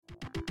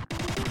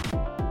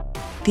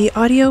The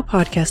audio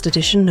podcast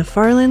edition of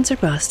Farlands or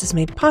Bust is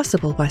made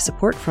possible by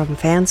support from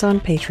fans on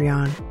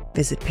Patreon.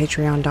 Visit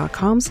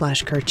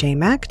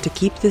patreon.com/KurtJMac to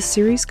keep this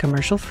series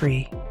commercial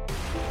free.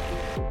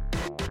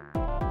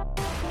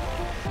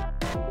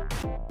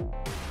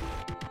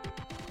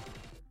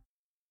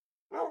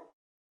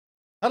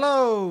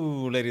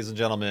 Hello, ladies and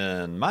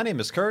gentlemen. My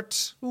name is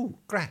Kurt. Ooh,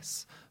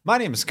 grass. My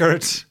name is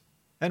Kurt,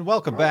 and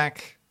welcome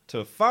back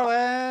to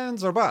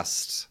Farlands or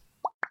Bust.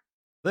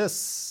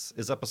 This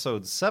is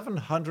episode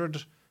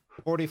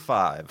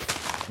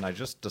 745, and I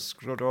just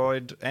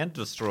destroyed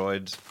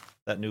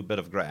that new bit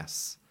of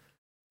grass.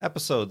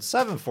 Episode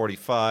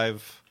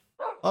 745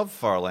 of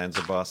Farlands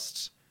or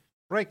Bust,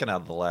 breaking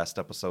out of the last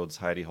episode's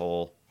hidey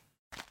hole,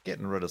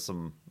 getting rid of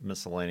some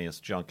miscellaneous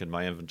junk in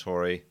my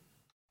inventory.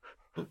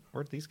 Ooh,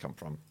 where'd these come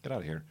from? Get out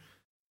of here.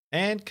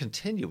 And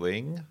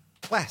continuing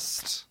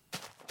west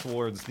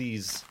towards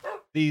these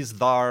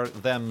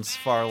them's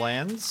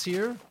Farlands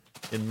here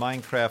in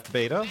Minecraft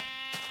Beta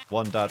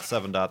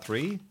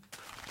 1.7.3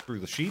 through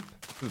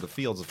the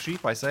fields of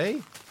sheep, I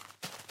say,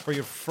 for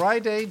your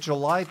Friday,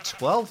 July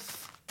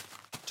 12th,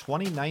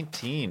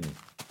 2019.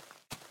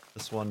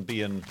 This one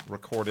being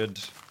recorded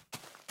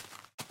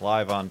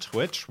live on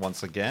Twitch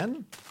once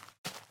again.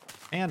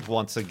 And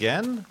once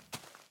again,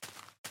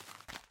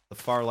 the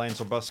Farlands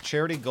or Bust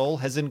charity goal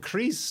has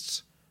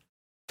increased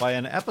by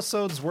an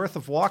episode's worth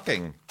of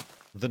walking.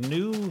 The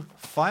new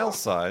file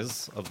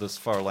size of this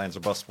Farlands or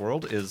Bust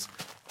world is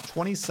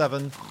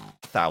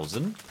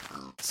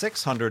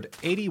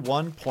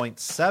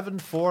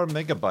 27,681.74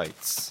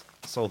 megabytes.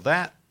 So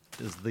that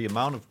is the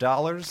amount of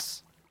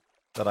dollars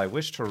that I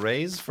wish to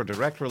raise for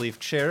Direct Relief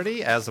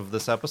Charity as of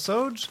this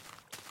episode.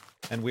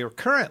 And we are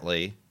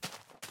currently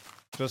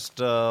just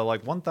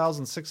like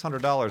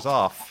 $1,600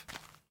 off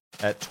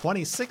at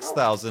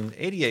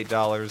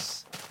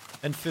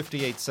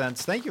 $26,088.58.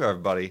 Thank you,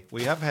 everybody.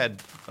 We have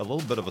had a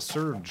little bit of a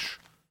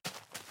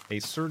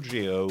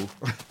surgio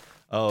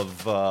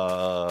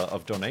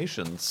of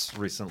donations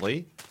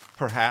recently.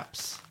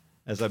 Perhaps,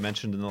 as I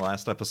mentioned in the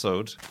last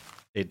episode,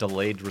 a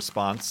delayed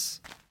response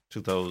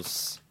to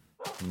those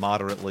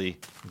moderately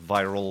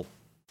viral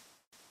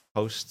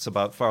posts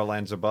about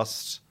Farlands or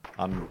Bust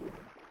on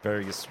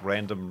various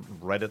random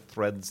Reddit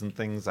threads and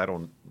things. I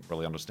don't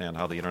really understand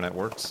how the internet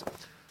works.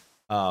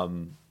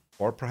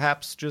 Or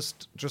perhaps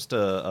just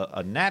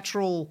a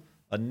natural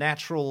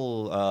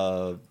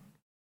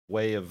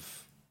way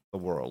of the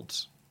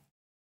world,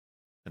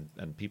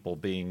 and people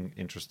being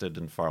interested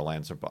in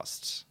Farlands or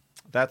Busts.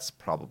 That's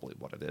probably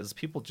what it is.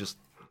 People just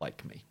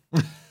like me.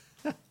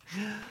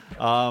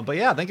 But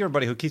yeah, thank you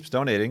everybody who keeps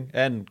donating,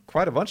 and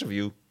quite a bunch of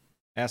you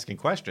asking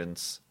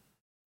questions.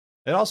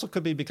 It also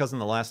could be because in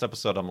the last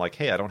episode I'm like,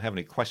 hey, I don't have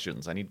any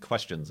questions. I need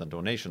questions and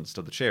donations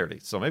to the charity.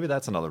 So maybe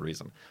that's another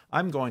reason.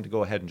 I'm going to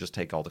go ahead and just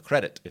take all the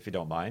credit, if you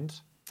don't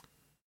mind.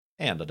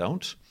 And I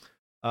don't.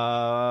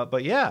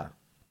 But yeah,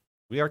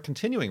 we are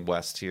continuing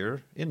west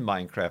here in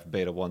Minecraft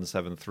Beta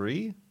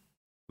 1.7.3.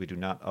 We do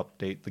not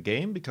update the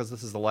game because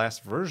this is the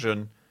last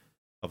version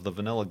of the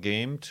vanilla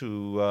game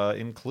to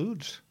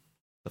include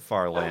the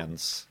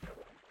Farlands.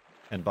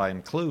 And by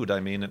include, I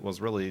mean it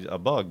was really a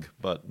bug,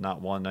 but not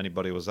one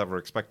anybody was ever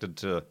expected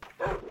to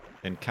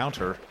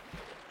encounter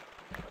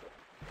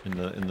in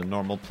the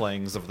normal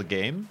playings of the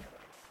game.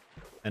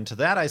 And to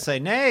that I say,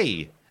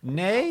 nay,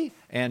 nay,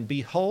 and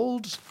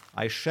behold,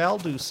 I shall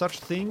do such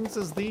things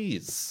as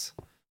these.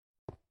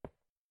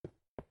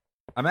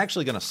 I'm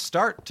actually going to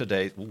start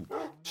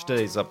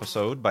today's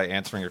episode by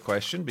answering your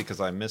question because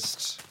I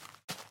missed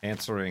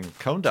answering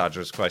Cone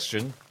Dodger's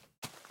question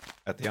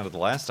at the end of the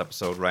last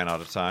episode, ran out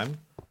of time.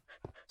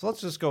 So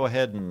let's just go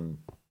ahead and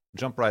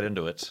jump right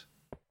into it.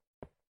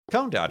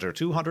 Cone Dodger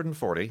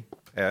 240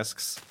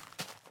 asks,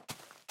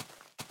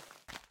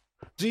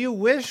 do you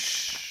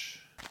wish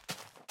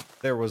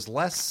there was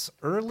less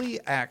early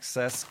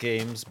access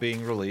games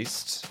being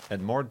released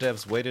and more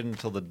devs waited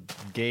until the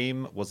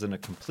game was in a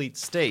complete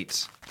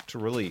state to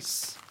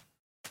release?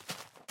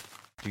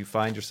 Do you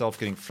find yourself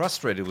getting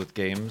frustrated with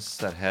games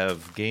that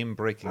have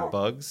game-breaking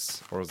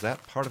bugs, or is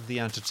that part of the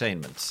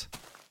entertainment?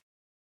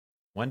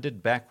 When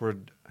did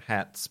backward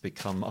hats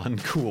become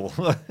uncool?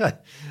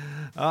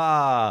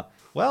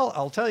 Well,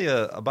 I'll tell you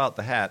about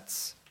the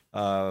hats.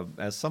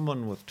 As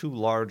someone with too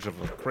large of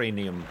a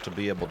cranium to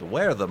be able to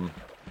wear them,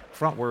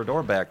 frontward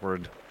or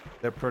backward,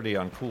 they're pretty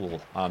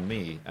uncool on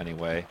me,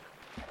 anyway.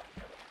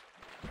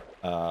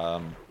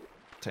 To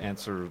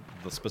answer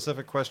the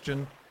specific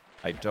question,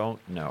 I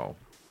don't know.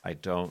 I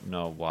don't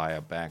know why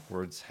a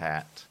backwards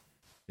hat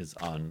is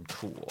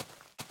uncool.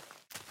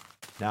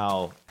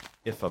 Now,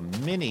 if a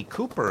Mini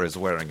Cooper is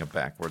wearing a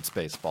backwards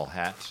baseball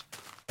hat,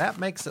 that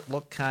makes it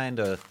look kind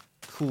of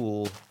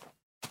cool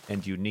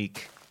and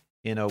unique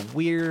in a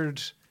weird,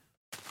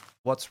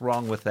 what's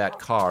wrong with that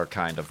car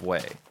kind of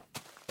way.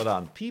 But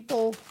on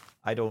people,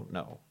 I don't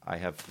know. I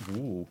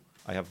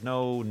have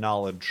no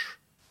knowledge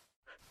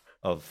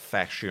of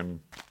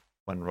fashion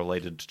when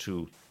related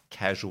to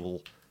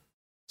casual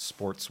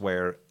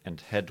sportswear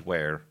and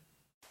headwear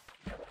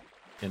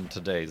in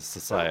today's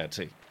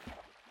society.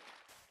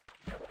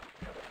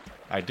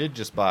 I did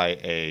just buy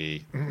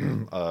a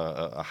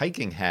a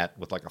hiking hat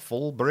with like a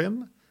full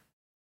brim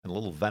and a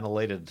little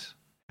ventilated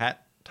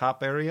hat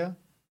top area.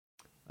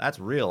 That's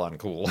real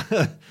uncool.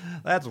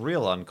 That's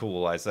real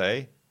uncool, I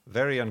say.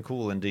 Very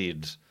uncool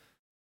indeed.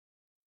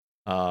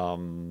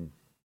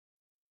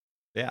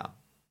 Yeah.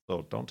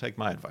 So don't take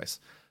my advice.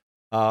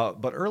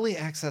 But early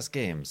access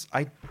games,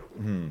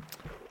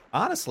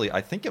 honestly,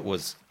 I think it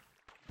was.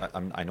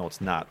 I know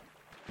it's not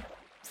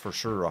for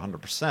sure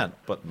 100%,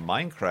 but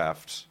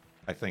Minecraft,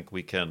 I think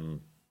we can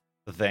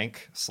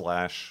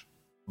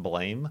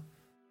thank/blame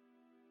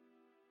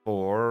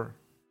for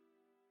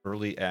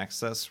early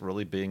access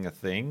really being a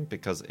thing,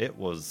 because it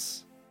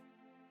was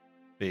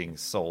being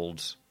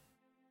sold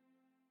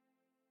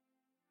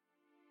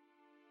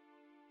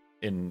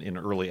in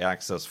early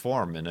access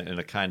form in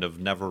a kind of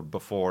never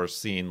before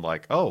seen,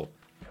 like, oh,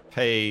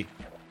 pay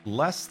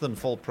less than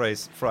full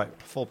price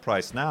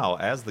now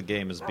as the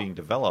game is being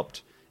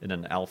developed in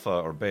an alpha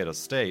or beta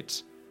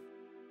state,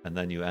 and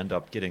then you end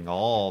up getting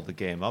all the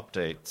game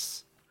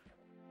updates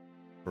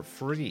for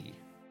free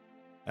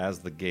as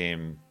the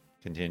game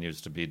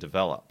continues to be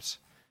developed.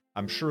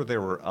 I'm sure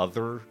there were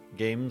other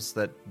games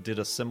that did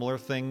a similar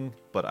thing,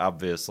 but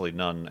obviously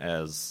none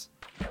as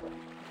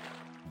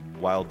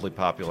wildly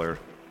popular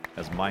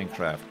as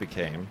Minecraft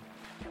became.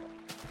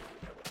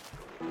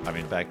 I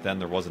mean, back then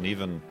there wasn't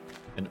even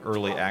an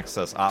early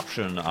access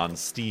option on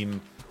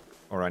Steam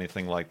or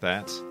anything like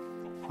that.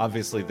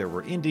 Obviously there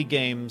were indie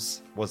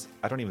games.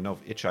 I don't even know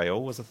if itch.io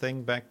was a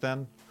thing back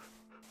then.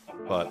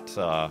 But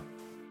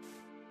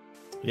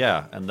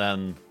yeah, and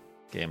then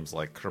games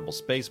like Kerbal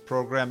Space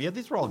Program. Yeah,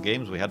 these were all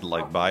games we had to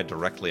like buy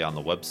directly on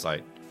the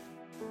website,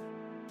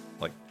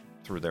 like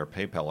through their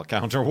PayPal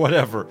account or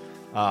whatever.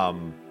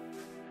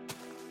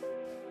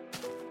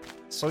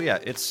 So yeah,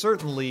 it's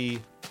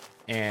certainly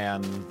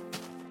an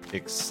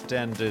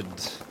expanding,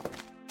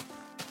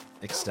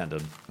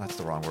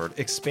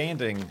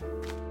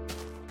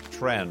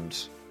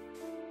 trend.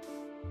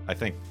 I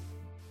think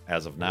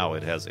as of now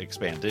it has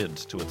expanded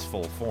to its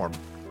full form.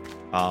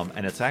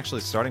 And it's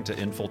actually starting to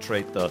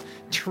infiltrate the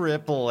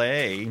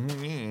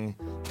AAA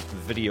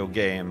video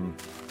game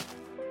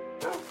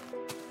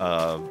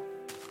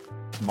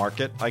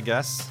market, I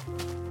guess.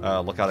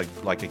 Look at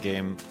a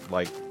game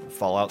like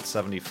Fallout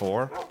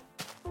 74.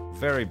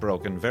 Very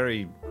broken,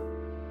 very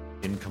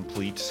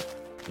incomplete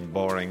and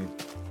boring.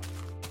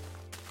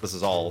 This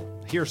is all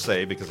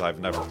hearsay because I've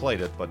never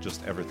played it, but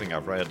just everything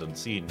I've read and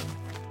seen and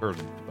heard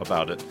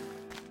about it.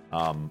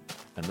 And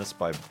this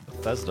by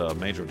Bethesda, a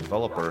major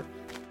developer,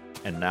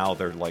 and now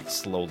they're like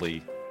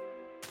slowly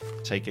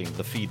taking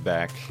the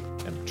feedback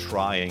and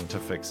trying to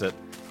fix it.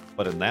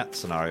 But in that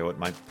scenario, it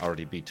might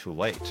already be too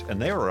late.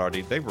 And they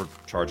were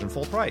charging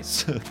full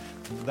price.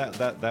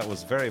 that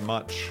was very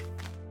much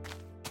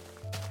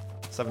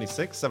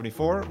 76,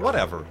 74,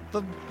 whatever.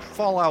 The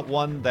Fallout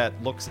one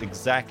that looks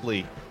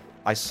exactly...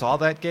 I saw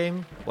that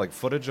game, like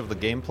footage of the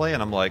gameplay,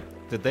 and I'm like,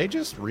 did they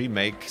just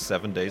remake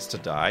 7 Days to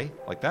Die?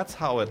 Like, that's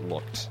how it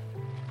looked.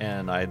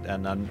 And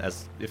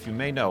as if you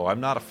may know,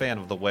 I'm not a fan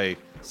of the way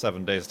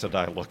 7 Days to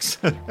Die looks.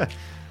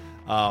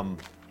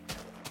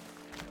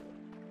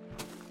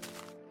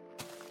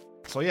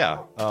 So yeah,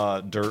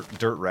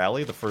 Dirt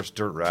Rally, the first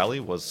Dirt Rally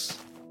was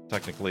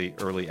technically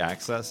early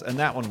access, and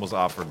that one was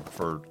offered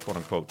for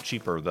quote-unquote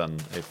cheaper than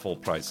a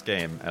full-price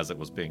game as it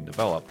was being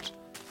developed.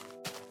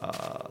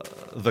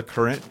 The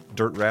current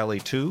Dirt Rally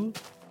 2,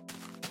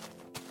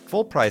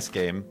 full-price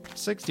game,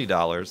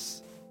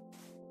 $60,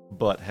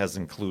 but has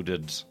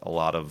included a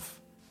lot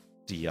of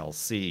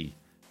DLC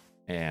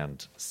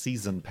and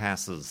season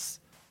passes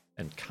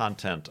and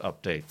content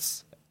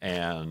updates,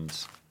 and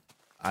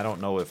I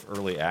don't know if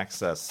early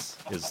access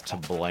is to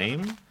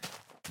blame,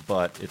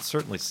 but it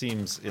certainly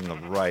seems in the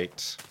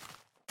right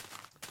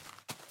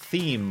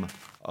theme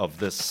of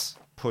this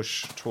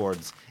push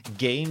towards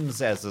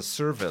games as a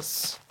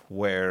service,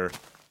 where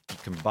you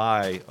can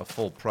buy a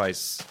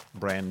full-price,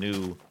 brand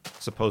new,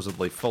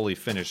 supposedly fully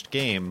finished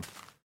game,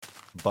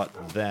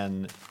 but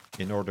then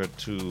in order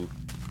to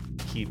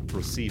keep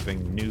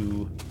receiving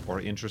new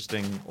or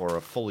interesting or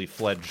a fully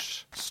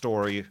fledged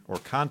story or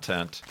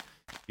content,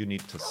 you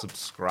need to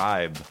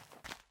subscribe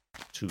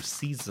to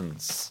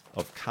seasons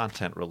of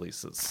content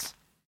releases.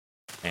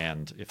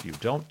 And if you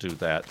don't do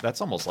that,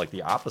 that's almost like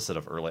the opposite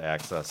of early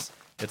access.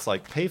 It's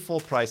like pay full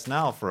price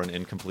now for an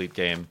incomplete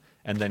game,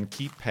 and then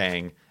keep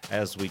paying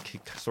as we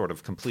sort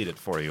of complete it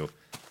for you.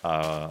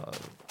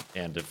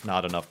 And if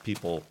not enough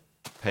people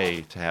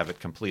pay to have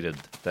it completed,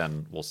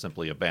 then we'll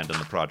simply abandon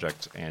the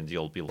project and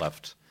you'll be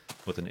left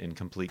with an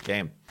incomplete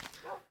game.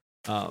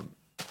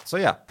 So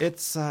yeah,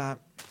 it's tough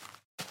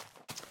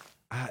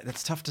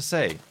to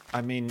say.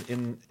 I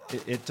mean,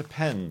 it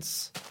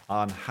depends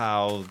on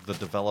how the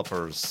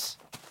developers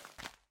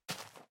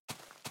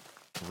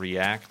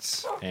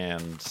react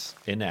and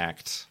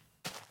enact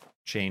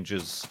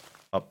changes,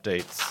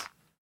 updates,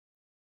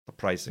 the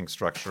pricing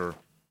structure,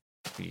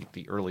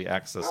 the early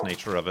access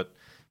nature of it.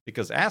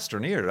 Because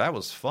Astroneer, that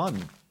was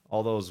fun.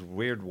 All those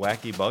weird,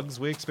 wacky bugs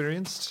we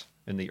experienced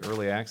in the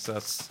early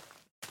access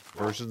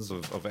versions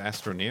of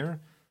Astroneer,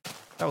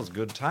 that was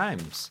good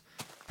times.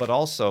 But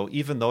also,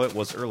 even though it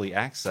was early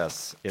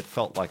access, it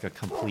felt like a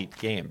complete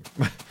game.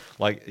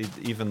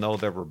 Even though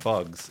there were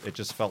bugs, it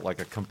just felt like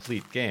a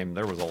complete game.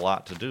 There was a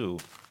lot to do.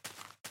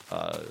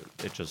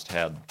 It just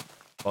had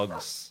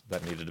bugs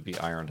that needed to be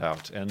ironed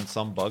out, and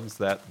some bugs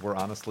that were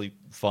honestly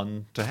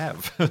fun to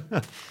have.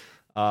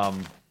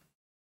 I'm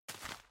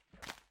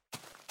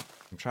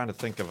trying to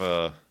think of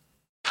a...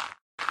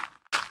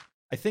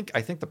 I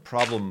think the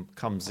problem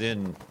comes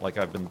in, like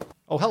I've been...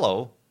 Oh,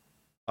 hello!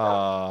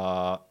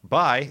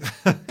 Bye!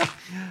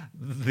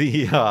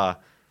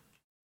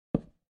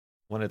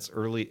 When it's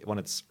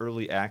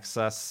early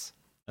access,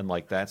 and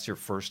like that's your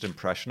first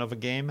impression of a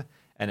game,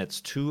 and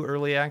it's too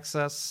early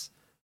access,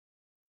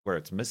 where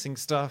it's missing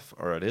stuff,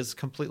 or it is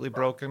completely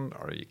broken,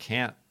 or you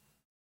can't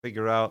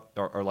figure out,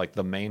 or like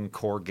the main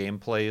core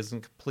gameplay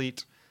isn't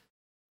complete,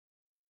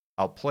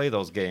 I'll play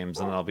those games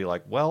and I'll be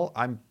like, well,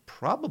 I'm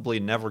probably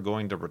never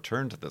going to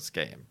return to this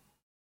game.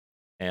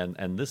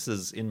 And this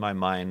is, in my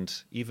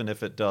mind, even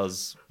if it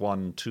does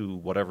 1, 2,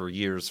 whatever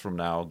years from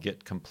now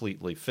get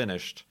completely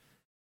finished,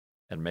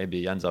 and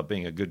maybe ends up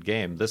being a good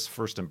game, this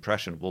first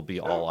impression will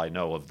be all I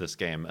know of this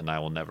game, and I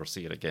will never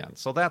see it again.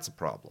 So that's a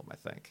problem, I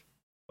think.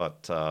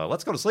 But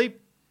let's go to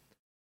sleep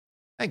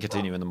and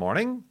continue in the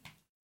morning.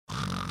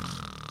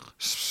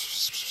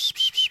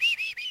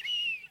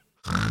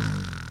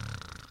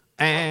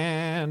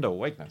 And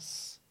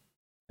awakeness.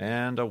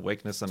 And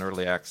awakeness and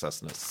early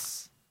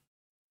accessness.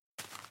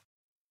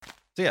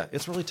 So yeah,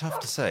 it's really tough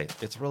to say.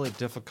 It's really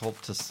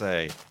difficult to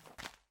say.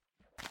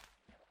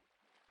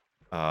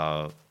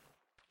 I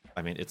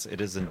mean,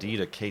 it is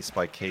indeed a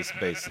case-by-case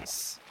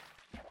basis.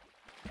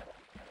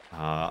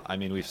 I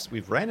mean,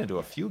 we've ran into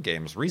a few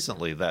games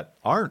recently that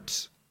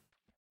aren't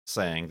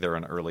saying they're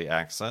in early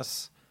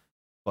access,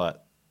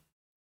 but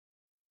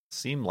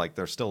seem like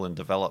they're still in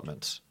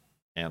development,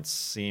 and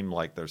seem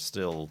like they're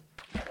still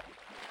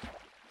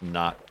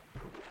not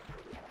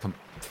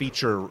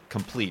feature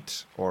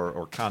complete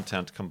or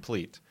content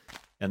complete.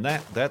 And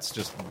that's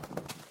just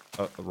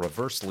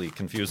reversely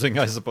confusing,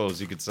 I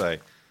suppose you could say.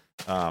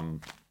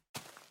 And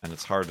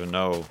it's hard to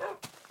know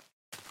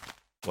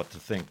what to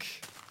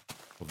think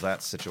of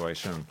that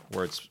situation,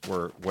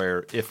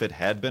 where if it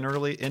had been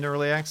in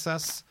early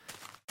access,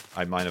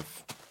 I might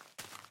have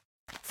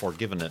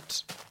forgiven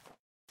it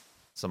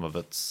some of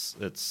its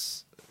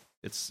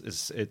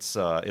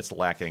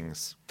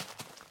lackings.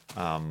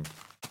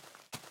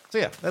 So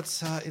yeah,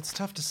 that's it's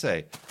tough to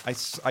say.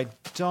 I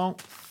don't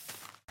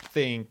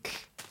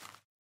think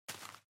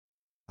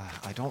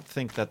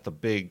that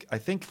I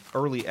think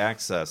early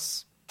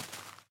access,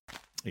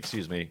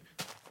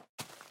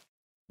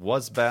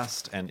 was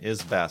best and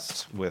is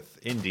best with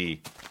indie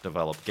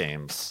developed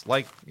games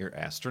like your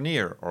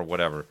Astroneer or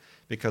whatever,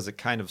 because it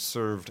kind of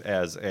served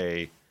as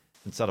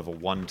instead of a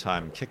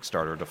one-time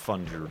Kickstarter to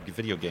fund your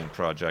video game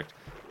project,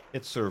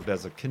 it served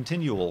as a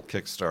continual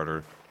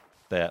Kickstarter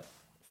that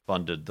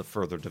funded the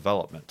further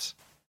development.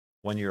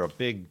 When you're a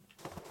big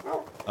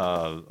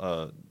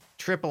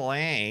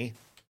AAA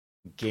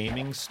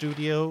gaming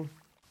studio,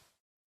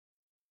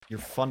 your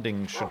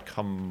funding should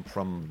come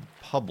from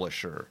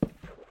publisher.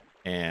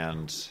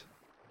 And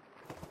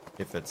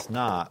if it's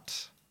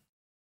not,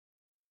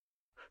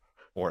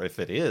 or if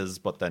it is,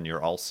 but then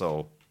you're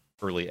also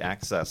early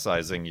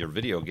accessizing your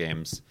video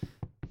games,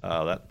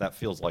 that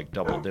feels like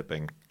double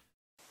dipping.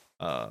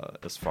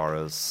 As far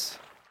as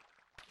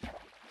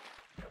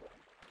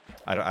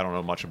I don't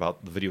know much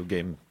about the video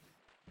game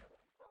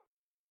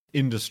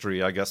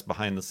industry, I guess,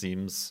 behind the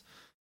scenes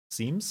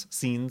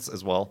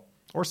as well,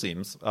 or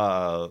seams,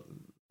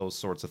 those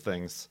sorts of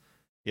things.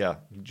 Yeah,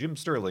 Jim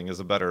Sterling is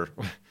a better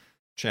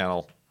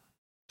channel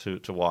to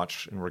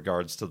watch in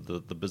regards to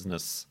the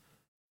business,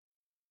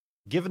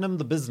 giving him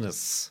the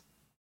business.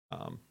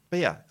 But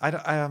yeah, I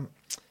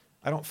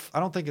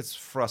don't think it's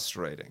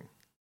frustrating.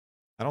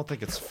 I don't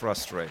think it's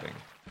frustrating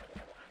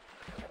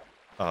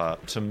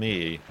to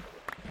me,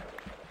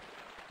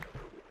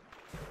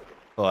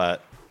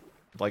 but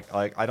like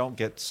I don't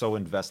get so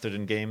invested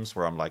in games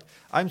where I'm like,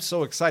 I'm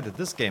so excited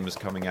this game is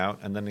coming out,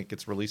 and then it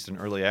gets released in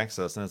early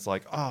access, and it's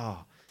like,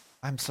 oh,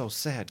 I'm so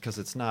sad because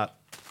it's not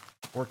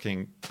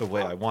working the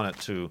way I want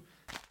it to,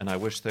 and I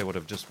wish they would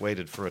have just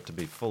waited for it to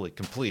be fully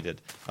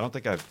completed. I don't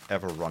think I've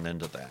ever run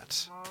into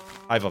that.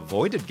 I've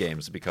avoided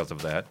games because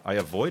of that. I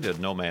avoided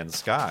No Man's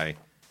Sky,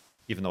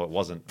 even though it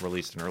wasn't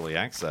released in early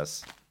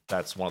access.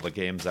 That's one of the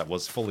games that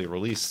was fully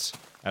released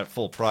at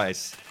full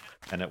price,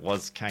 and it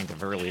was kind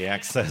of early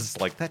access.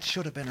 Like, that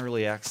should have been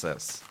early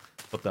access.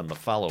 But then the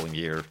following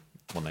year,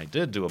 when they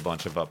did do a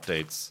bunch of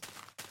updates,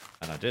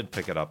 and I did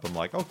pick it up, I'm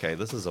like, okay,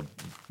 this is a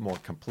more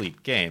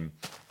complete game.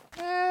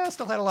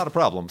 Still had a lot of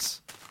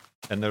problems.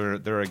 And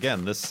they're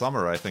again, this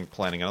summer, I think,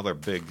 planning another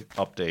big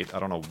update. I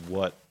don't know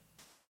what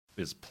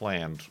is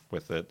planned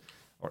with it,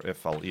 or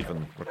if I'll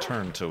even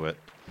return to it.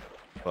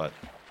 But,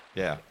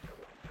 yeah.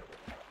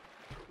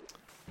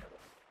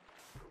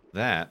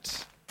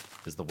 That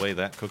is the way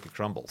that cookie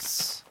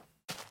crumbles.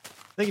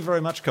 Thank you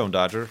very much, Cone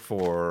Dodger,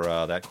 for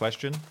that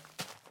question.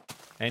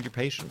 and your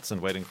patience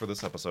in waiting for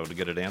this episode to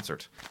get it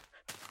answered.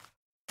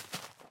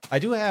 I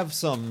do have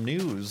some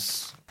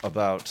news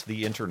about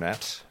the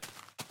internet.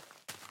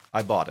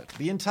 I bought it.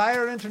 The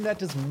entire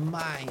internet is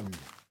mine.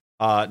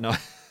 No,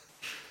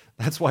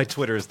 that's why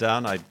Twitter is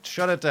down. I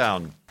shut it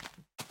down.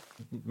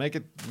 Make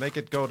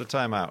it go to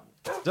timeout.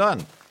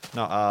 Done.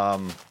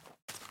 No,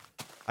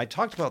 I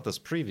talked about this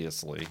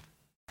previously,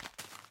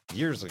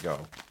 years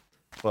ago,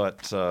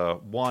 but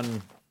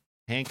one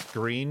Hank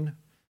Green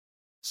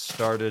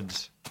started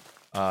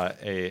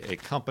a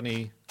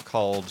company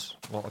called,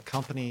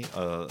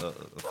 a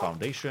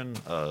foundation,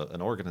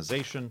 an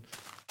organization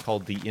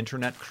called the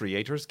Internet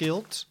Creators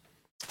Guild.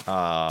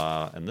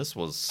 And this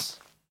was,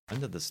 when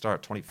did this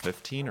start?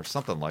 2015 or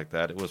something like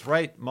that. It was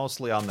right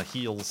mostly on the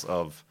heels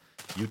of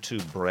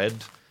YouTube Bread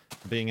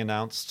being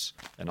announced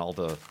and all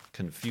the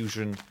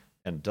confusion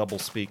and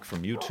doublespeak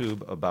from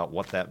YouTube about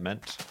what that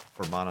meant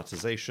for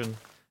monetization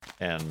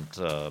and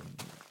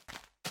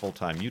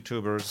full-time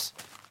YouTubers.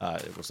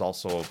 It was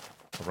also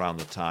around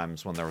the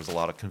times when there was a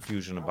lot of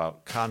confusion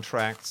about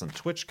contracts and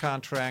Twitch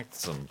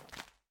contracts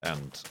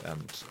and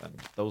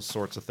those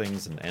sorts of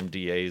things and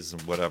NDAs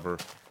and whatever.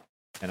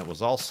 And it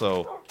was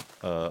also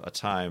a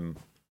time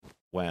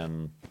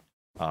when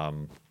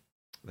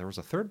there was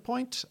a third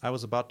point I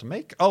was about to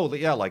make. Oh,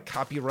 yeah, like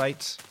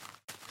copyright.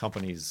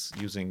 Companies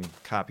using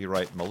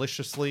copyright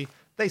maliciously.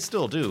 They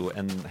still do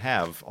and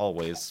have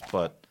always,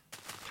 but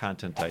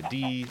Content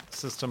ID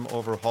system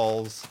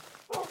overhauls,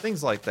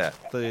 things like that.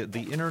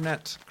 The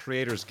Internet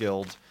Creators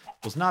Guild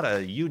was not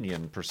a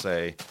union per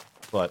se,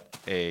 but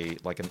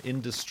an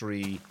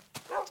industry,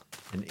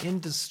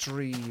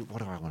 what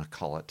do I want to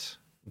call it?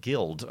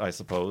 Guild, I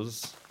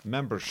suppose.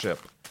 Membership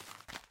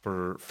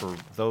for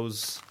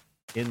those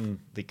in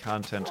the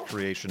content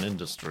creation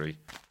industry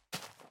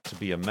to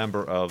be a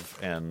member of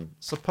and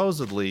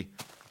supposedly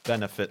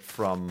benefit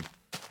from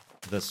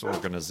this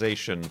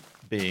organization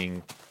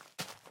being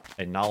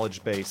a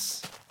knowledge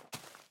base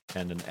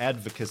and an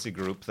advocacy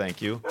group,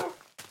 thank you,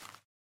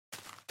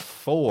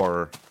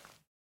 for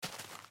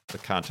the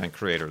content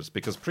creators.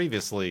 Because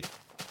previously,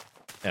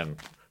 and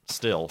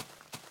still,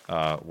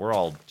 we're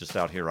all just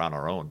out here on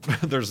our own.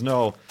 There's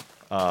no...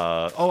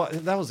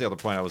 that was the other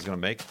point I was going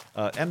to make.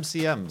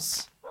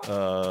 MCMs,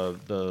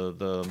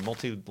 the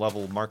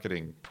multi-level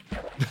marketing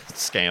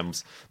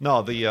scams.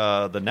 No,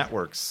 the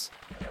networks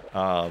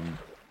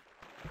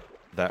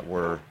that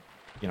were...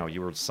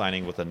 you were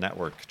signing with a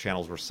network.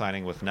 Channels were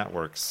signing with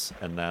networks,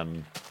 and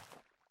then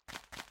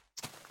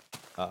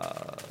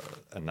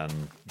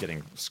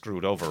getting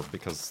screwed over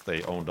because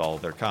they owned all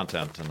of their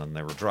content, and then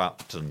they were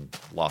dropped and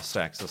lost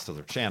access to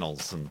their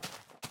channels and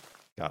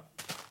got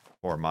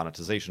poor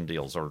monetization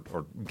deals, or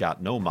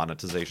got no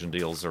monetization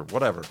deals, or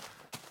whatever.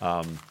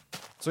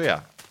 So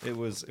yeah, it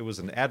was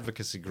an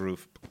advocacy group,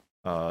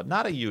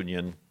 not a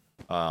union,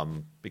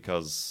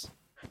 because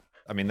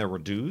there were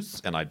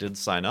dues, and I did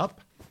sign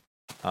up.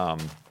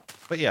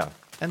 But yeah,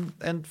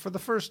 and for the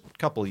first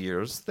couple of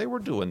years, they were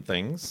doing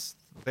things.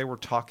 They were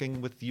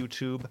talking with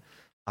YouTube.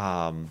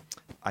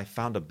 I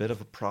found a bit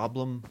of a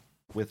problem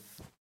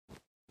with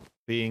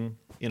being,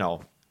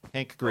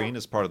 Hank Green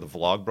is part of the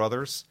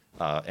Vlogbrothers,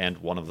 and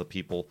one of the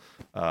people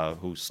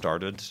who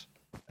started,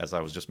 as I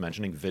was just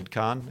mentioning,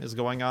 VidCon is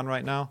going on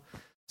right now.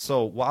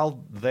 So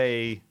while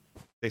they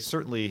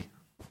certainly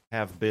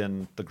have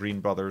been, the Green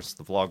Brothers,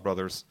 the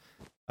Vlogbrothers,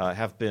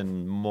 have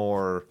been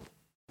more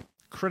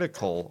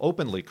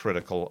openly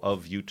critical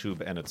of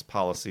YouTube and its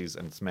policies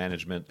and its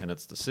management and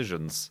its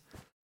decisions,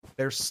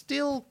 they're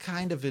still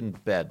kind of in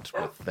bed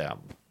with them.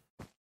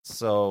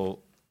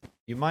 So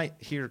you might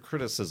hear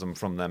criticism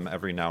from them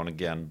every now and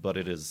again, but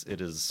it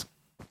is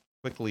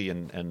quickly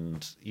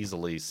and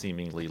easily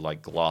seemingly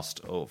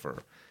glossed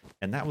over.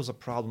 And that was a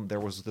problem.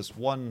 There was this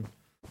one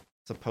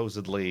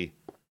supposedly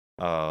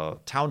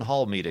town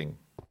hall meeting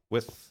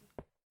with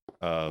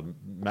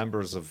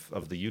members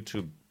of the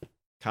YouTube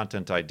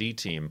Content ID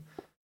team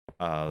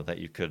that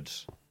you could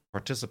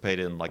participate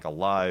in, like a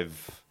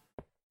live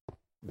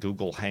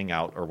Google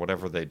Hangout or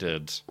whatever they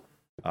did.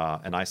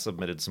 And I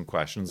submitted some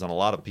questions, and a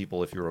lot of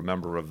people, if you're a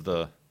member of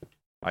the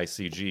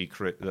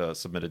ICG,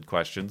 submitted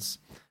questions.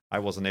 I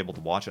wasn't able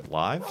to watch it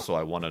live, so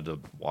I wanted to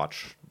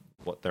watch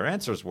what their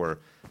answers were.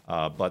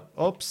 But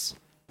oops,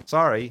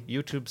 sorry,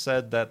 YouTube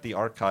said that the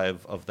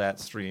archive of that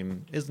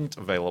stream isn't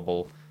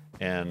available,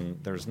 and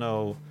there was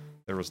no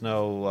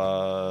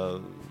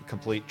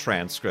complete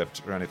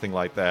transcript or anything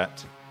like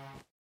that.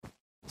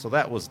 So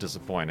that was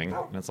disappointing.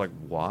 And it's like,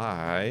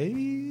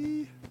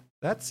 why?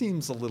 That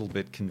seems a little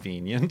bit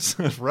convenient,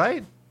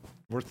 right?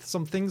 Were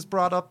some things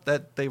brought up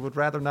that they would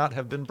rather not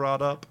have been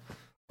brought up?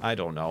 I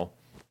don't know.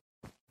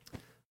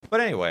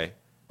 But anyway,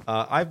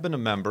 I've been a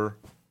member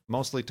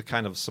mostly to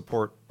kind of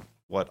support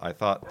what I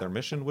thought their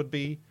mission would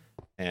be.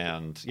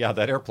 And yeah,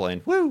 that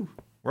airplane, woo,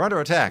 we're under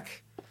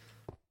attack.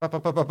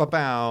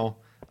 Bow.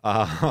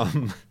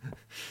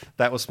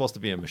 That was supposed to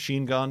be a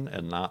machine gun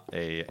and not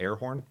a air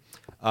horn.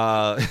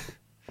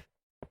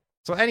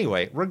 So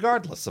anyway,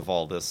 regardless of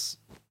all this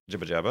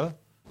jibba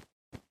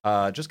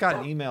jabba, just got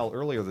an email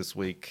earlier this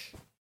week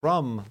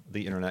from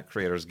the Internet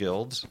Creators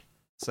Guild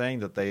saying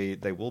that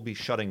they will be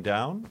shutting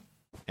down,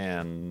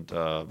 and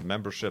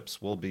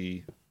memberships will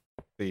be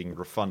being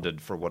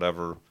refunded for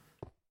whatever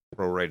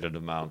prorated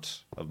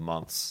amount of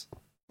months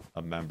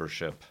a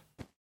membership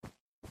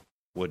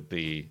would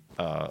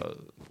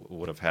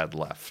have had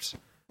left.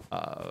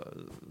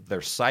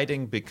 They're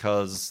citing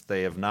because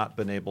they have not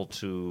been able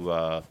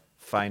to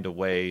find a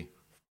way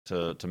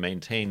to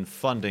maintain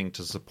funding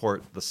to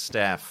support the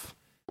staff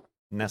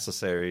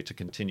necessary to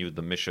continue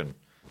the mission.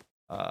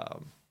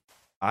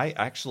 I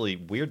actually,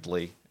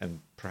 weirdly, and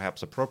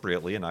perhaps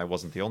appropriately, and I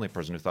wasn't the only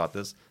person who thought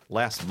this,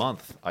 last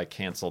month I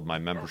canceled my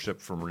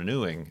membership from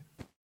renewing,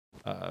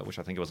 which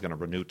I think it was going to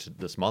renew to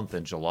this month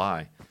in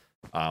July,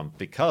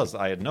 because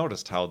I had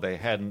noticed how they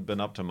hadn't been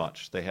up to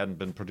much. They hadn't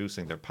been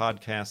producing their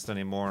podcast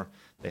anymore.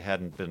 They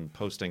hadn't been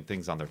posting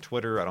things on their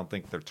Twitter. I don't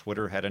think their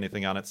Twitter had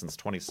anything on it since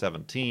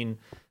 2017.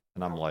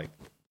 And I'm like,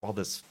 well,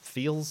 this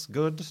feels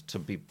good to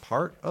be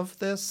part of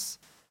this.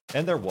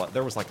 And there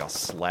was like a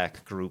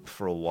Slack group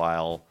for a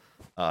while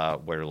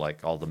where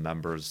like all the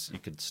members, you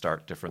could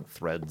start different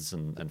threads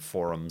and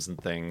forums and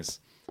things.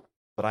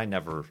 But I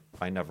never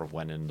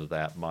went into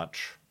that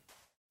much.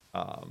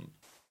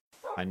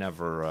 I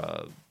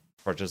never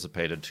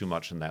participated too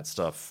much in that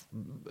stuff,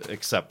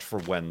 except for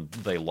when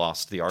they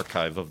lost the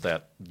archive of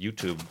that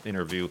YouTube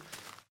interview.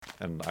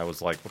 And I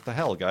was like, what the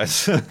hell,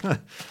 guys?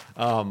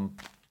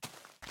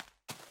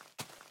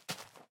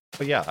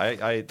 But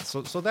yeah,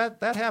 so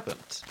that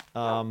happened.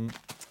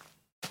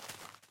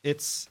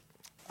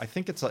 I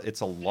think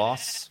it's a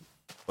loss,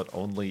 but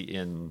only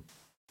in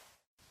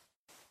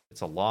what's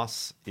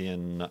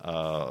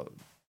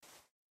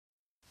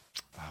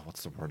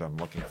the word I'm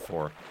looking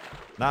for?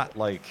 Not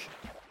like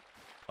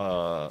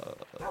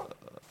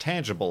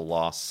tangible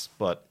loss,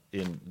 but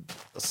in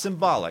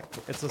symbolic.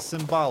 It's a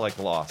symbolic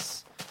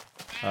loss.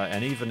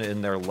 And even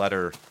in their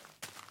letter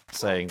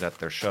saying that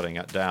they're shutting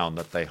it down,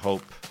 that they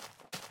hope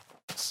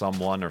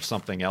someone or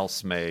something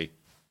else may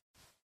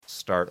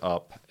start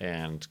up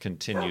and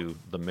continue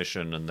the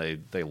mission, and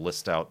they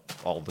list out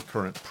all the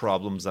current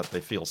problems that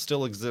they feel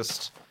still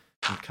exist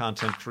in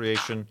content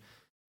creation,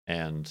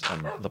 and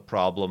the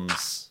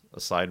problems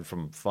aside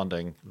from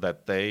funding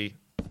that they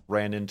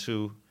ran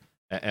into.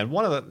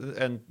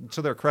 And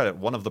to their credit,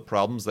 one of the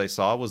problems they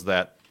saw was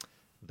that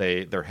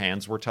their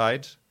hands were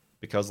tied,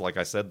 because, like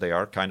I said, they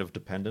are kind of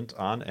dependent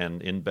on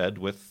and in bed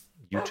with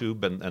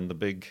YouTube and the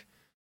big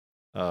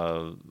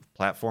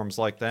platforms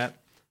like that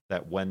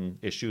when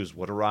issues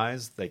would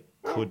arise, they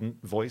couldn't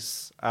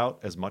voice out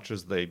as much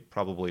as they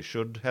probably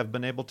should have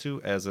been able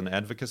to as an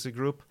advocacy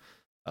group,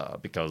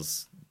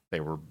 because they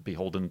were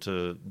beholden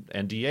to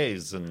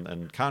NDAs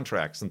and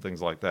contracts and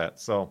things like that.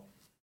 So,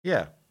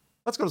 yeah,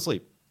 let's go to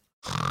sleep.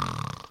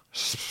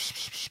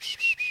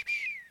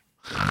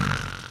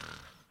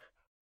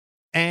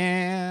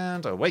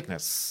 And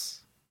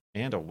awakeness.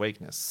 And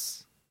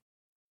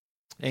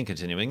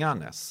continuing on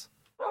this.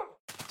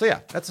 So yeah,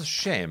 that's a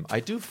shame. I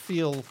do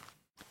feel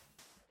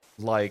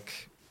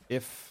like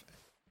if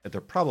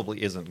there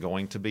probably isn't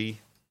going to be,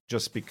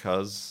 just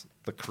because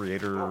the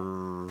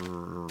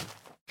creator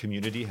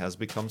community has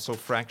become so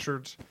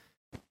fractured.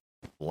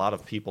 A lot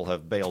of people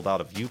have bailed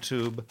out of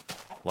YouTube.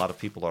 A lot of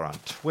people are on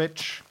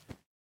Twitch.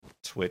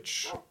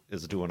 Twitch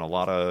is doing a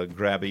lot of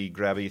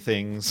grabby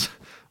things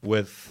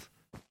with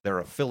their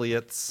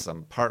affiliates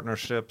and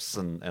partnerships,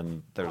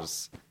 and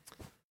there's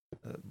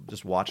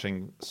just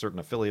watching certain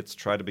affiliates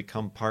try to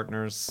become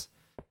partners,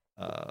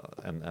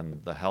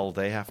 and the hell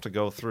they have to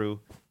go through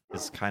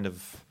is kind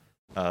of,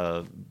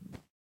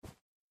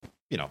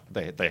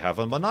 they have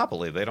a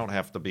monopoly. They don't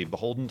have to be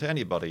beholden to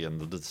anybody, and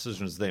the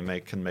decisions they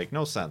make can make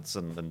no sense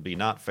and be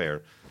not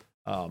fair.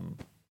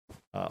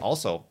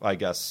 Also, I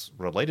guess,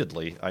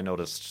 relatedly, I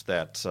noticed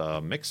that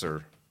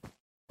Mixer,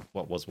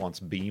 what was once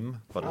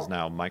Beam, but is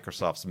now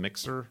Microsoft's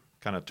Mixer,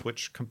 kind of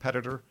Twitch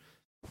competitor,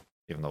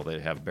 even though they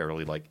have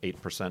barely like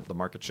 8% of the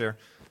market share,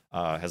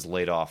 has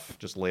laid off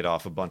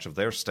a bunch of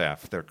their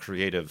staff, their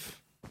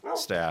creative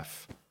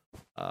staff,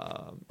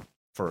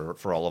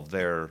 for all of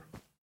their,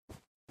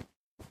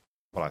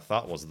 what I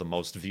thought was the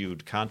most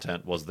viewed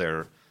content was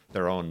their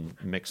own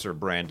Mixer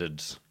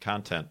branded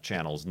content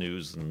channels,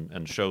 news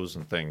and shows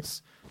and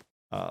things.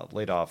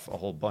 Laid off a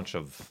whole bunch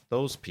of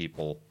those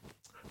people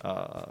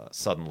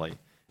suddenly,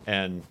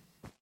 and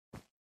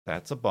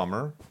that's a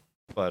bummer.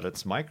 But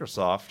it's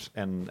Microsoft,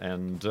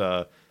 and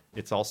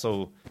it's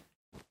also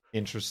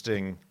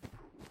interesting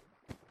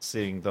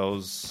seeing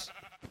those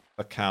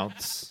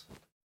accounts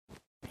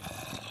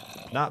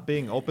not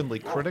being openly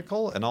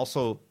critical, and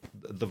also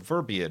the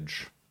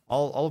verbiage.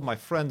 All of my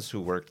friends who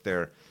worked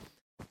there,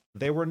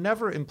 they were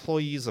never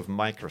employees of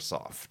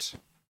Microsoft.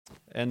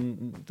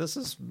 And this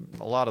is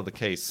a lot of the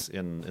case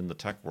in the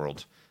tech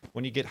world.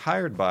 When you get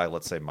hired by,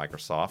 let's say,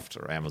 Microsoft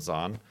or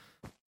Amazon,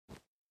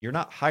 you're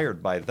not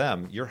hired by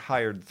them. You're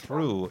hired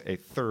through a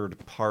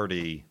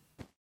third-party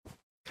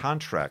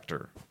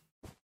contractor.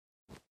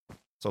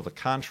 So the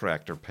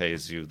contractor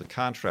pays you. The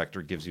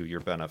contractor gives you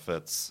your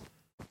benefits.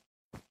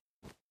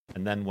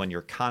 And then when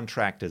your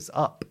contract is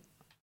up,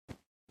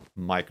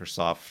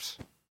 Microsoft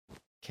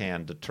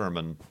can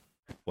determine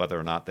whether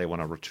or not they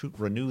want to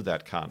renew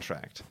that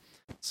contract.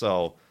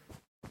 So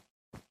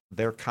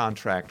their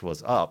contract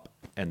was up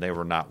and they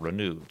were not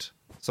renewed.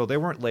 So they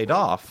weren't laid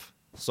off,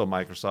 so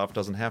Microsoft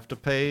doesn't have to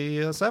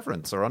pay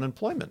severance or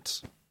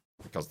unemployment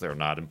because they're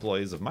not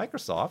employees of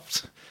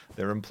Microsoft.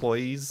 They're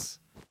employees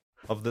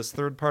of this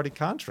third-party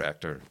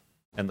contractor.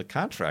 And the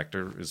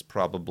contractor is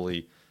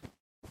probably,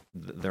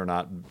 they're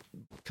not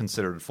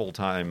considered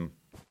full-time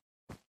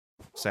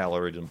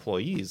salaried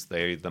employees.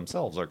 They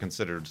themselves are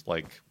considered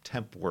like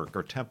temp work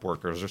or temp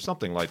workers or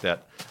something like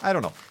that. I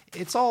don't know.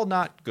 It's all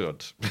not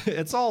good.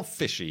 It's all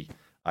fishy,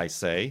 I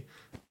say.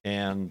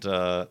 And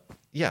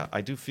yeah,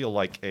 I do feel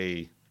like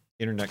a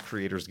Internet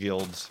Creators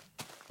Guild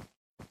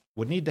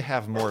would need to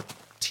have more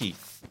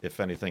teeth, if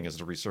anything is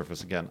to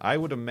resurface again. I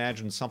would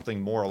imagine something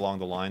more along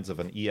the lines of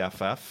an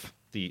EFF,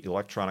 the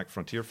Electronic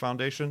Frontier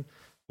Foundation,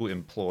 who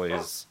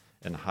employs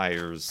and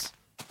hires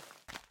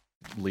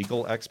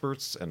legal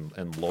experts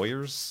and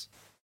lawyers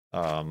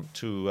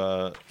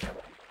to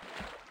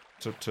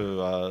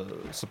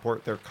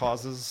support their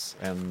causes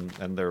and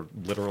their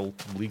literal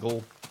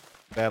legal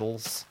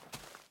battles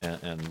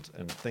and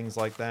things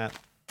like that.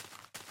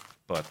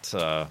 But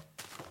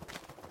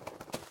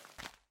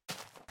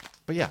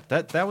yeah,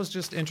 that was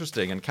just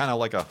interesting and kind of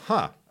like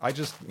I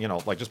just,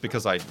 like just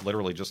because I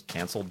literally just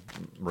canceled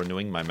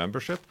renewing my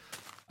membership,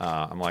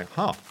 I'm like,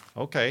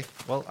 okay,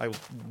 well,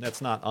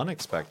 that's not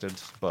unexpected,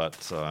 but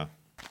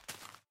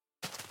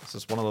it's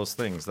just one of those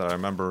things that I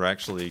remember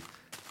actually,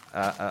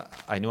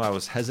 I knew I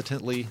was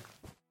hesitantly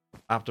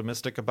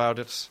optimistic about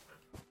it,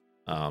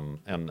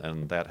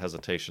 and that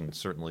hesitation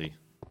certainly,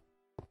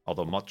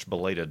 although much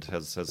belated,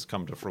 has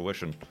come to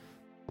fruition.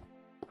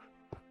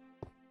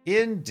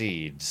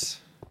 Indeed.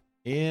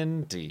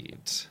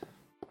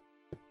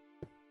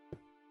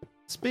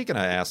 Speaking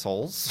of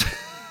assholes,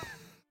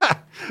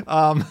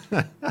 I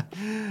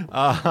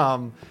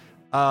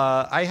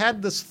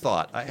had this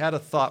thought. I had a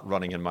thought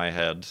running in my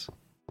head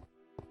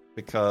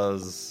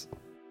because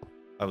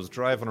I was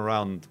driving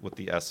around with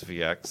the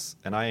SVX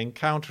and I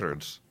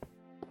encountered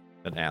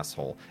an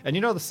asshole. And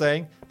you know the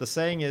saying? The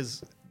saying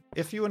is,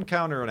 if you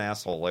encounter an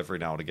asshole every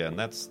now and again,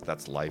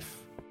 that's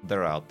life.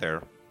 They're out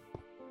there.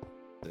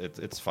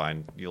 It's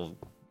fine. You'll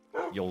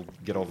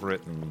get over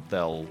it and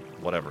they'll,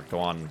 whatever, go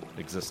on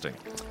existing.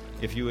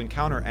 If you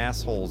encounter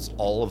assholes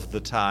all of the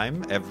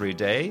time, every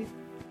day,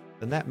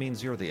 then that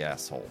means you're the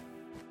asshole.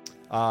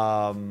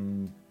 I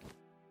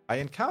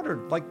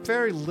encountered, like,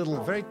 very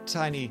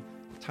tiny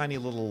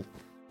little,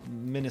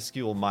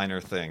 minuscule minor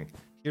thing.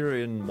 Here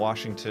in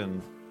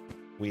Washington,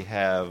 we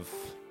have,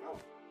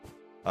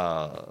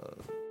 what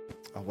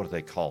are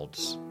they called?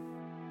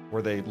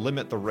 Where they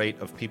limit the rate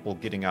of people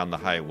getting on the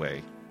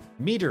highway.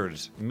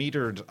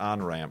 Metered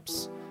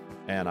on-ramps.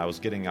 And I was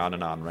getting on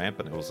an on-ramp,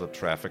 and it was a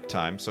traffic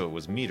time, so it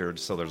was metered,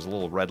 so there's a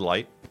little red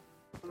light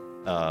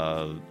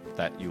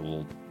that you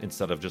will,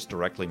 instead of just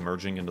directly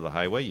merging into the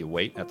highway, you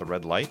wait at the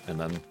red light, and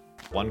then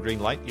one green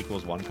light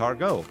equals one car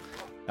go.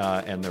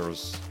 And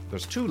there's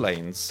 2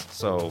 lanes,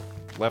 so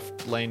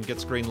left lane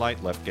gets green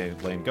light, left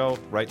lane go,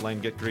 right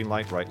lane get green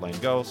light, right lane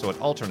go, so it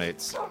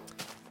alternates.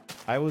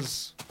 I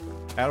was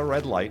at a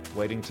red light,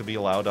 waiting to be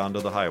allowed onto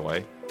the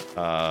highway.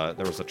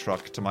 There was a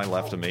truck to my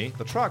left of me.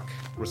 The truck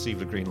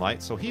received a green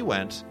light, so he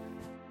went.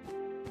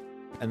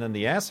 And then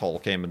the asshole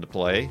came into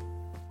play,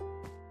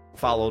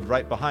 followed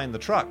right behind the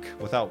truck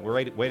without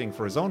waiting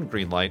for his own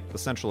green light,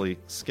 essentially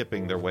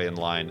skipping their way in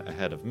line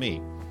ahead of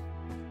me.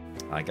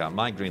 I got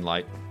my green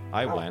light.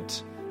 I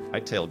went. I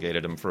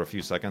tailgated him for a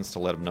few seconds to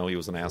let him know he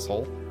was an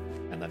asshole,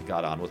 and then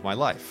got on with my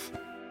life.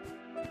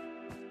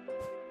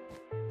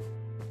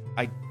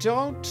 I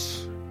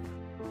don't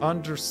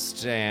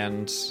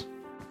understand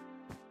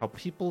how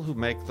people who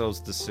make those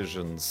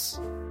decisions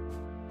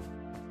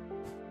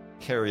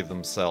carry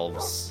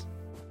themselves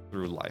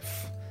through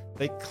life.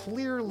 They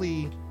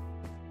clearly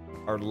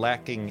are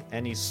lacking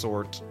any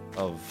sort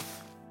of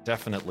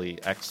definitely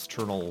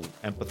external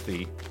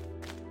empathy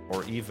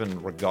or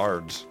even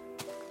regard,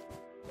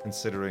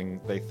 considering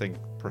they think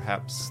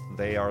perhaps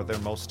they are their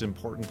most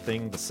important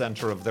thing, the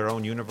center of their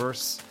own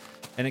universe.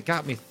 And it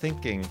got me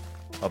thinking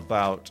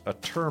about a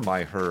term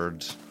I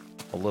heard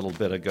a little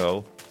bit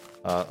ago,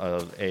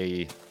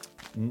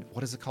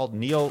 what is it called?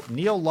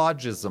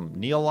 Neologism. A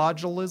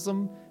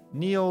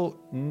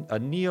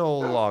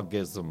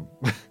neologism.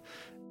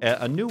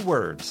 A new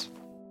word.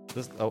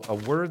 A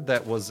word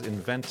that was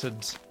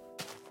invented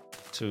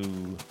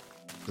to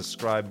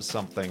describe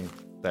something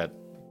that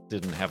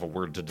didn't have a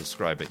word to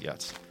describe it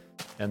yet.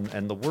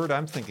 And the word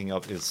I'm thinking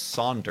of is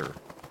sonder.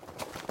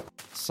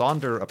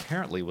 Sonder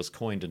apparently was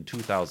coined in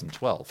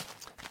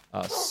 2012.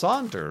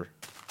 Sonder,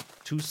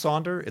 to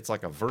sonder, it's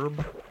like a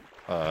verb,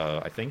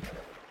 I think,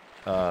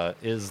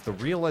 is the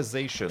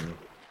realization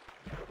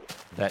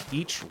that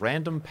each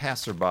random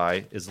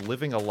passerby is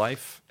living a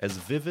life as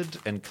vivid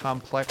and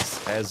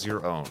complex as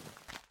your own.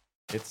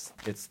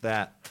 It's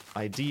that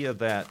idea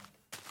that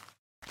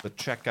the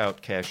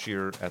checkout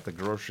cashier at the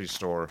grocery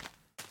store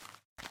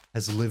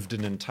has lived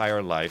an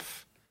entire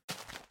life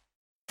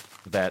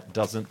that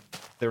doesn't,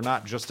 they're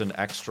not just an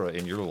extra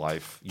in your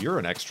life, you're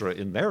an extra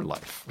in their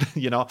life.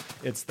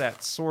 It's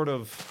that sort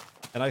of,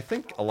 and I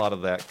think a lot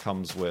of that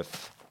comes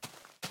with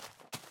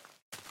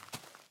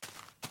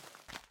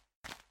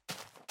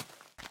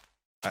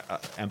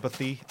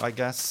empathy, I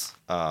guess,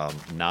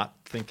 not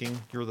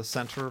thinking you're the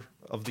center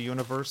of the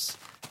universe,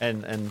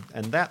 and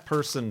that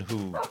person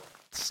who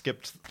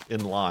skipped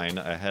in line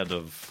ahead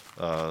of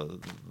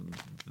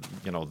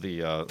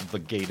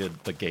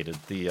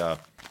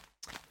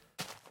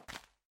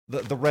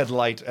the red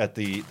light at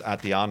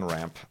the on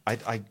ramp.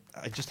 I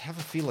just have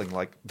a feeling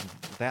like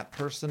that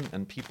person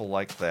and people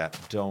like that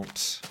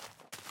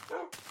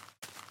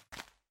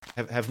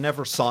have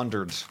never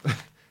sauntered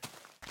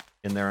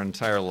in their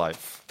entire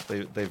life.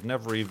 They've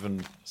never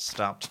even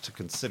stopped to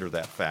consider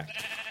that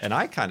fact. And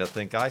I kind of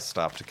think I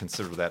stopped to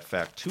consider that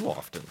fact too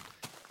often,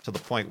 to the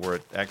point where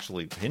it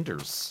actually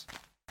hinders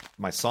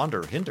my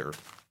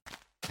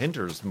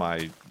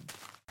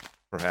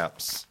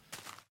perhaps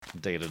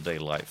day-to-day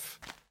life.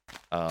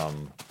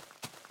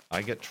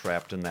 I get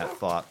trapped in that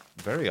thought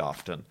very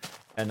often.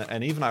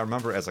 And even I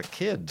remember as a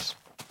kid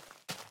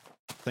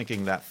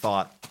thinking that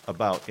thought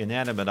about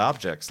inanimate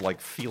objects, like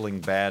feeling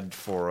bad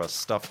for a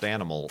stuffed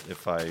animal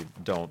if I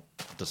don't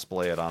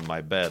display it on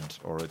my bed,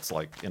 or it's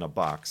like in a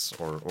box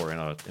or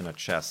in a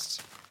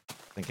chest,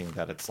 thinking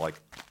that it's like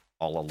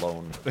all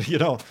alone.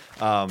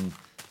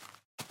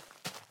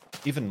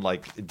 Even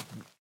like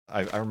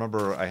I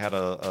remember I had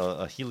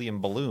a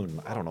helium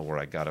balloon. I don't know where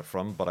I got it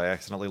from, but I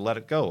accidentally let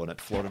it go and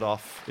it floated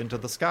off into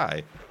the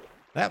sky.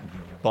 That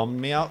bummed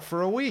me out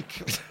for a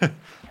week.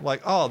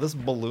 Like, oh, this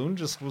balloon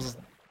just was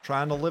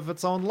trying to live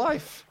its own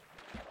life.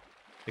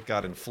 It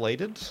got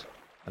inflated,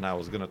 and I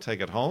was going to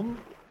take it home,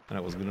 and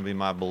it was going to be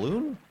my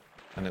balloon,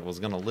 and it was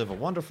going to live a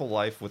wonderful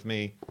life with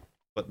me,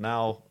 but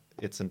now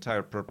its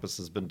entire purpose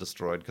has been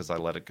destroyed because I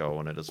let it go,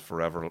 and it is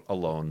forever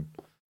alone,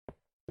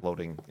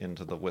 floating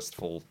into the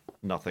wistful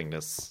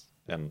nothingness,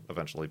 and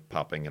eventually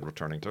popping and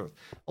returning to Earth.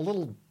 A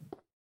little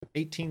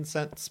 18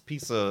 cents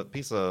piece of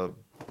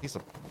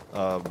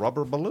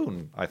rubber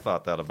balloon, I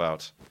thought that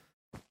about.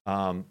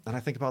 And I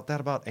think about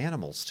that about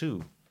animals,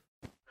 too.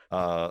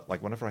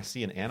 Like whenever I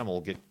see an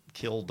animal get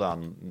killed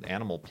on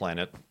Animal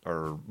Planet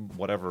or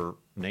whatever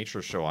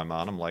nature show I'm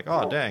on, I'm like,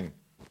 oh, dang.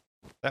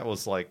 That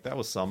was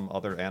some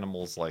other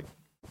animal's, like,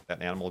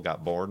 that animal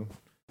got born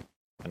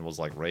and was,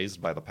 like,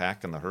 raised by the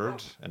pack and the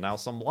herd, and now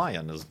some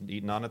lion is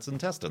eating on its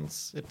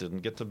intestines. It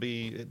didn't get to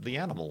be the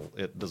animal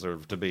it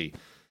deserved to be.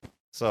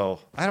 So,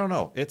 I don't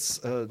know. It's,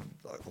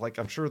 like,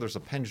 I'm sure there's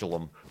a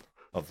pendulum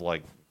of,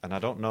 like, and I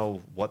don't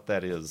know what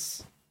that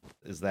is.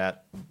 Is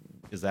that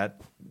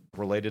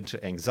related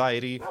to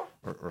anxiety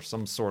or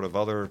some sort of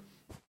other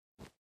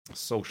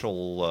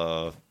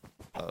social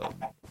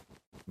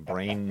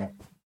brain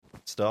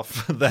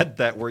stuff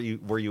that where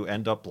you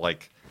end up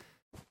like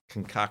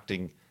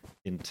concocting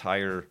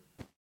entire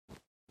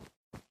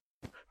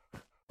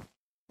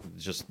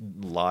just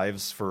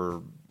lives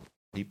for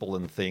people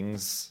and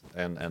things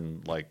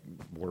and like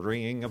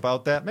worrying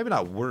about that? Maybe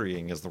not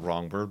worrying is the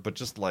wrong word, but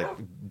just like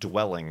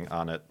dwelling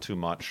on it too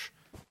much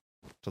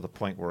to the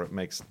point where it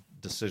makes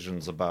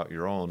decisions about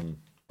your own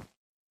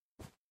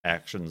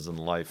actions in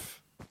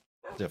life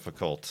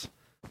difficult.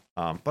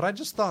 But I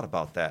just thought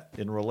about that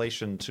in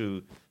relation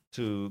to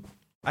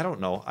I don't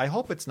know. I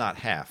hope it's not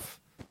half.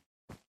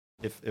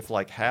 If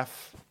like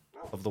half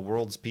of the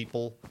world's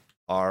people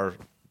are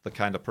the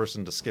kind of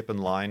person to skip in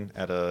line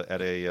at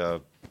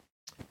a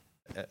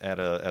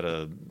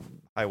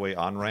highway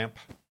on ramp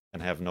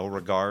and have no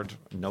regard,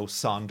 no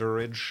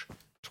saunderage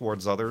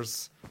towards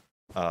others,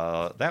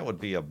 that would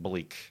be a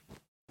bleak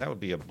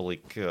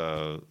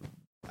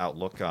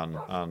outlook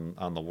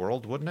on the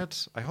world, wouldn't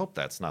it? I hope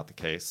that's not the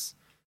case,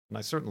 and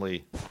I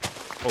certainly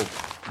hope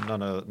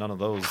none of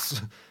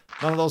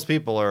those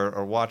people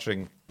are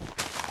watching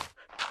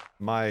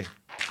my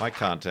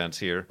content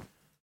here.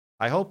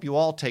 I hope you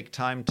all take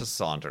time to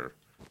saunter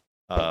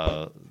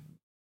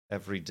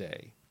every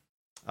day.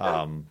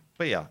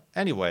 But yeah,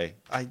 anyway,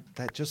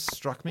 that just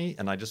struck me,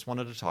 and I just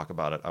wanted to talk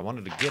about it. I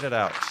wanted to get it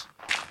out.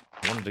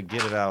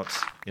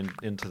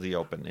 Into the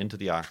open, into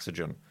the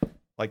oxygen.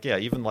 Like, yeah,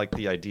 even like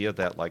the idea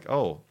that like,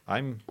 oh,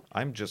 I'm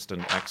just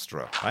an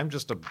extra. I'm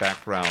just a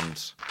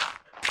background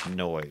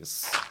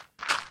noise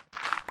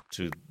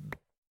to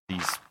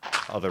these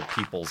other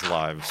people's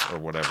lives or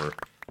whatever.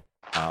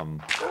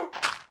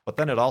 But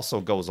then it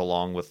also goes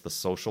along with the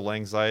social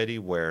anxiety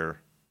where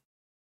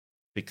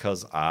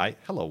because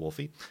hello,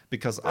 Wolfie,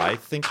 because I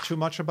think too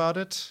much about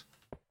it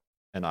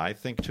and I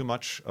think too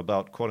much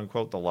about quote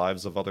unquote the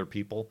lives of other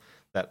people,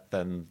 that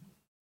then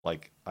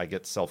like I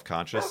get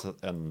self-conscious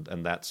and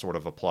that sort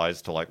of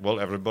applies to like, well,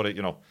 everybody,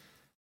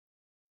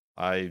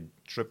 I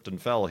tripped and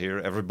fell here.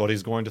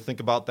 Everybody's going to think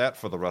about that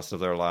for the rest of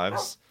their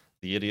lives.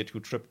 The idiot who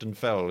tripped and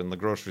fell in the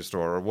grocery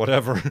store or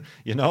whatever,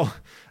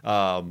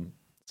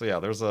 So yeah,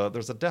 there's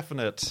a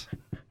definite,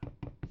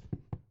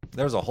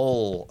 there's a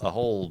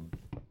whole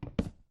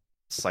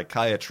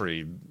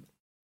psychiatry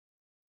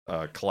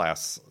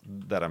class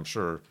that I'm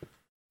sure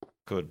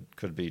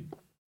could be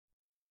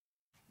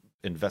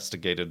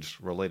investigated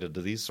related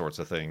to these sorts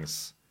of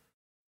things.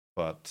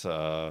 But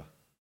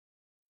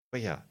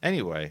yeah.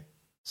 Anyway,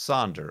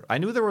 Sonder. I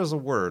knew there was a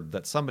word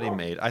that somebody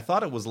made. I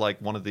thought it was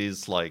like one of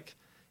these, like,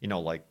 you know,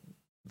 like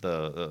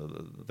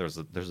there's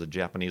a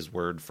Japanese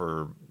word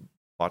for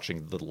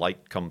watching the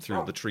light come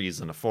through the trees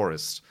in a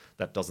forest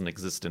that doesn't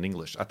exist in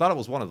English. I thought it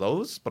was one of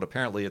those, but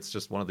apparently it's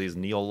just one of these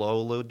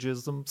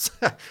neologisms.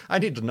 I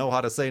need to know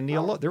how to say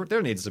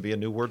there needs to be a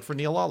new word for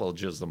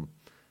neologism.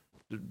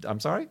 I'm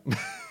sorry?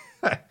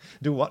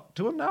 Do what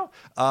to him now?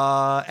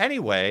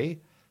 Anyway,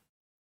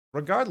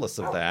 regardless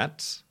of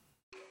that,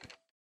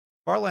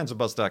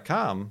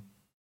 FarlandsOfBust.com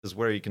is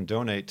where you can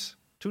donate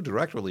to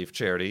Direct Relief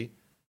Charity,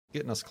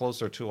 getting us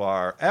closer to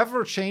our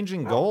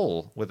ever-changing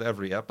goal with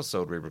every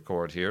episode we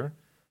record here.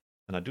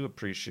 And I do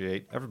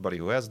appreciate everybody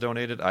who has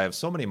donated. I have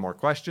so many more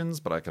questions,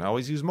 but I can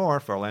always use more.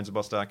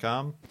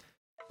 FarlandsOfBust.com.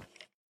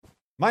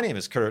 My name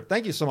is Kurt.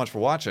 Thank you so much for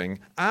watching.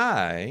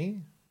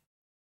 I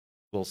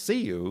will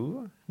see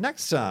you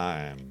next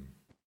time.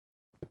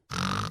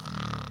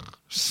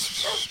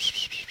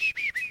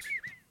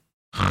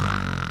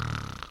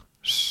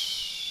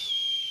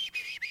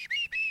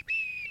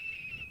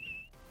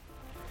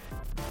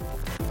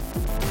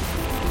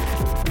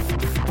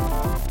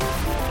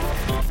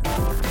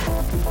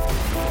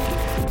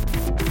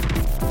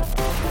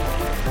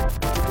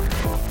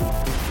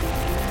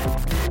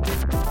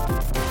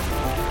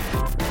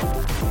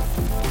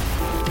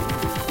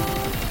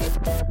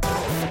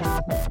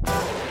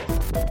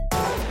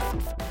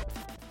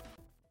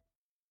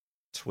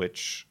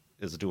 Twitch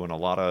is doing a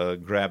lot of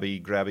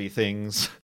grabby things.